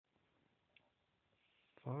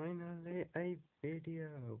Finally, a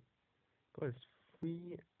video. But it's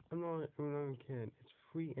free. I'm not kidding. It's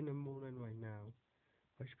 3 in the morning right now.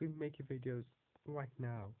 I should be making videos right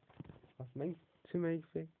now. I was meant to make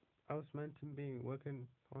I was meant to be working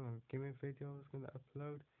on a gaming video I was gonna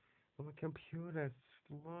upload. But my computer's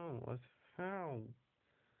slow as hell.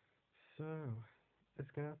 So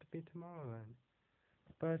it's gonna have to be tomorrow then.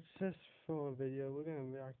 But just for a video, we're gonna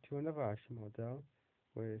react to another action model.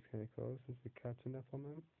 Where it's gonna go since we catching up on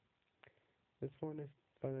them. This one is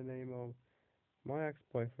by the name of My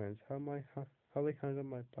Ex-Boyfriends, how they handle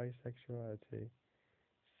my bisexuality.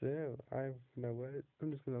 So, I have no word,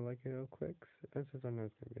 I'm just gonna like it real quick, and since I know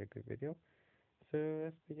it's gonna be a good video. So,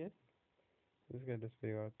 let's begin. Let's get this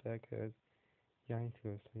video out there, cause yeah, I need to go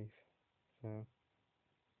to sleep. So,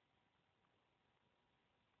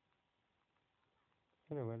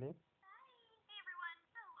 hello, William.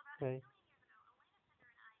 Hey.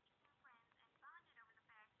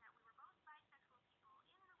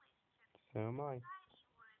 So am I.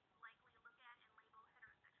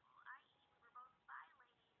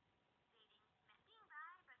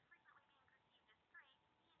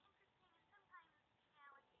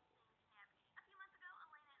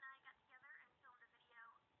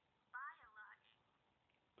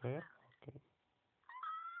 Yeah, okay.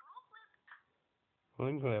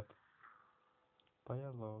 Rolling clip.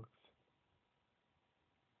 Dialogues.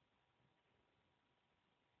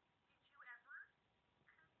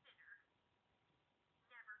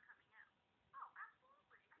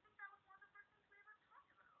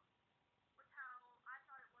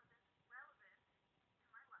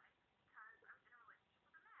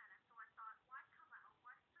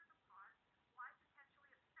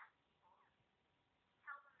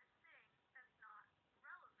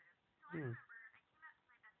 Hmm.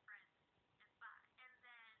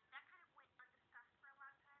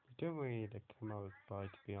 I don't really like come out with bi, to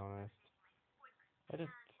be honest. I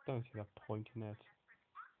just don't see the point in it.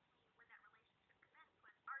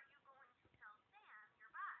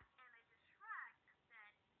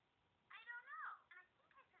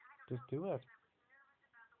 Just do it.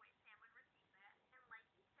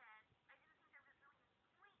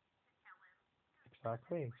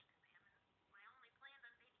 Exactly.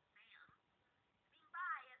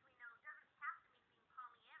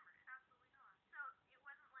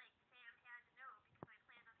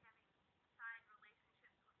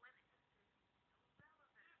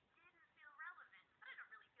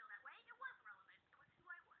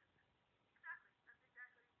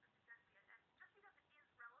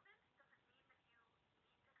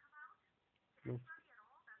 Mm,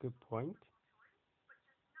 good point.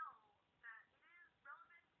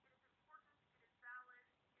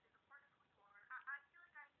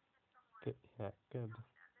 Good. Yeah, good.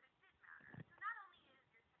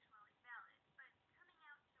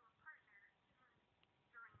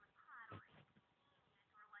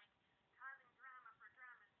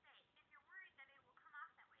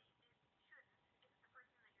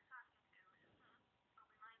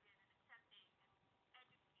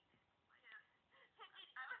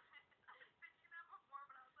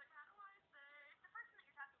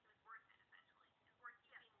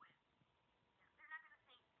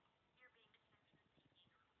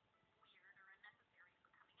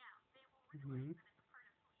 Hmm.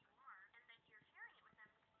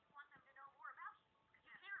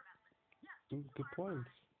 Good points.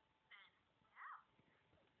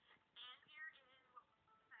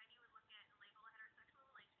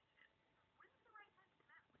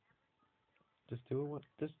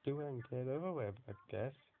 Just do it and get it over with, I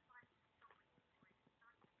guess.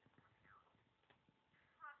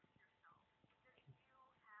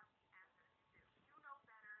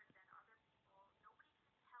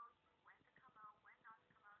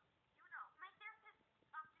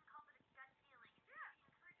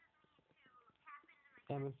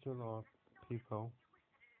 Happens to a lot of people.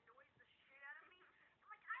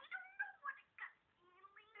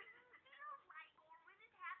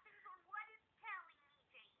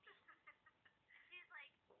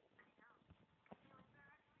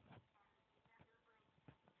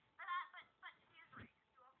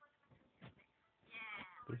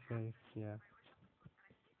 Be safe, yeah.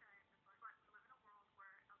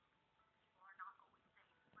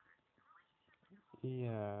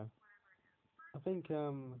 Yeah. I think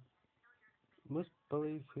most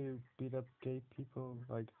bullies who beat up gay people,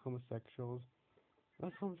 like homosexuals,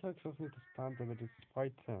 most homosexuals need to stand them and just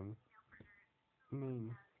fight them. I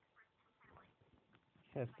mean,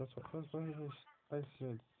 yes, that's what I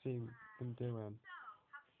should see them doing.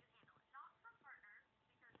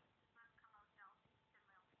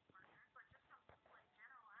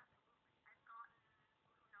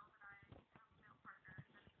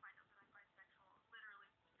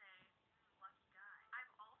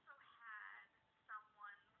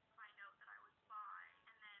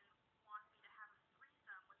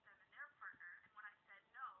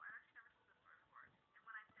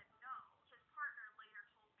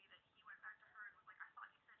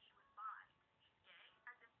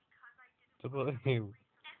 W.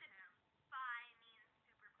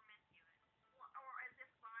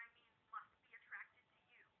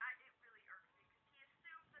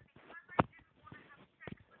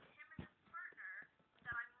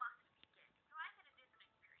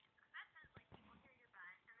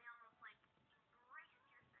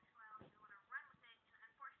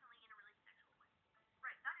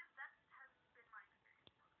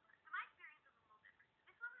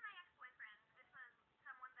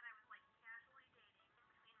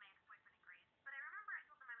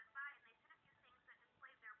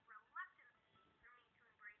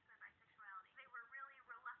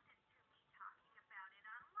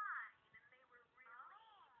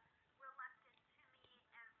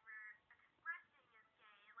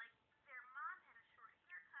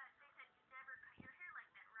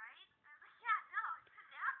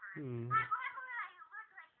 Hmm.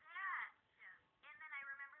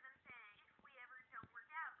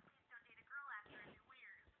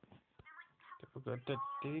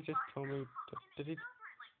 Did he just tell me? Did he?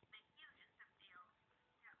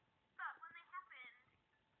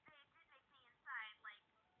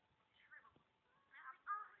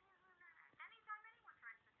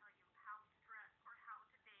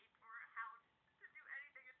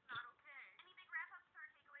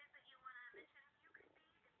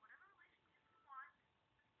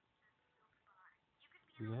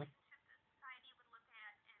 Yep.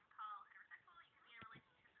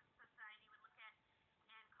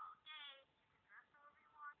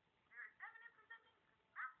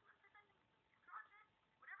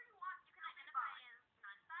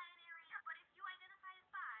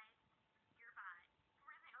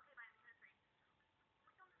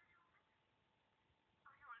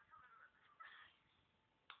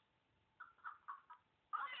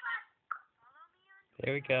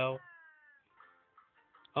 There we go.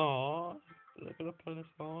 Oh, look at the put this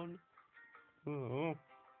on. Oh,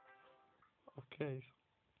 okay.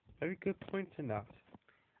 Very good point in that.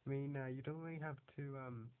 I mean, you don't really have to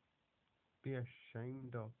be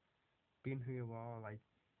ashamed of being who you are. Like,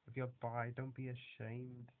 if you're bi, don't be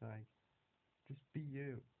ashamed. Like, just be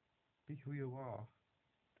you. Be who you are.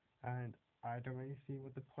 And I don't really see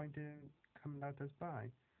what the point in coming out as bi.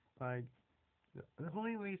 Like, the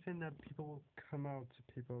only reason that people come out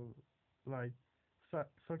to people, like, so,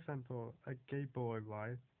 for example, a gay boy,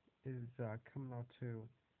 right, is coming out to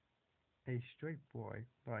a straight boy.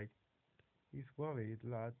 Like, he's worried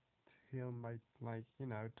that he might, like,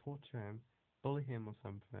 torture him, bully him or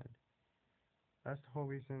something. That's the whole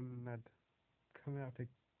reason that coming out to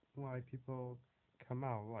why people come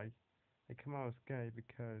out. Like, they come out as gay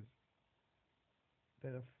because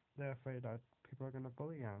they're afraid that people are gonna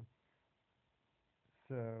bully them.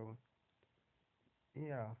 So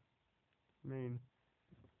yeah, I mean,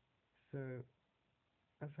 so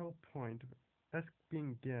that's the whole point. That's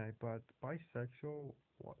being gay, but bisexual.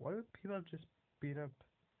 Why would people just beat up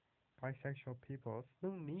bisexual people?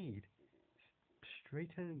 There's no need.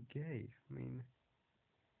 Straight and gay. I mean,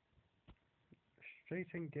 straight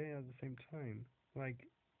and gay at the same time. Like,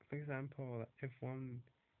 for example, if one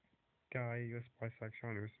guy was bisexual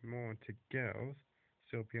and he was more into girls,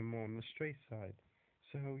 so he'll be more on the straight side.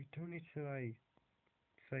 So you don't need to like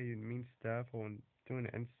say mean stuff or do an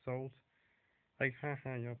insult. Like,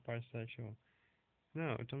 haha, you're bisexual.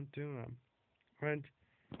 No, don't do that. And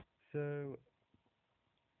so,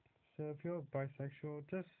 so if you're bisexual,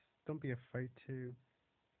 just don't be afraid to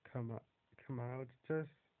come out, come out. Just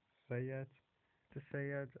say it. Just say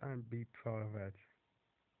it and be proud of it.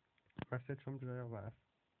 Message from JLF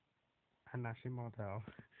and actually Mardell.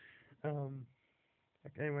 Um.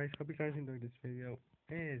 Okay, anyways, hope you guys enjoyed this video.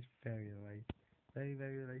 It is very late. Very,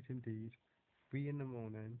 very late indeed. 3 in the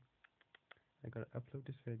morning. I gotta upload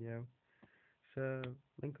this video. So,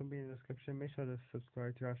 link will be in the description. Make sure to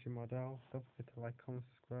subscribe to Ashley Mardell. Don't forget to like, comment,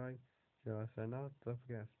 subscribe. See you later. Don't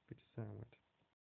forget to speak to sandwich.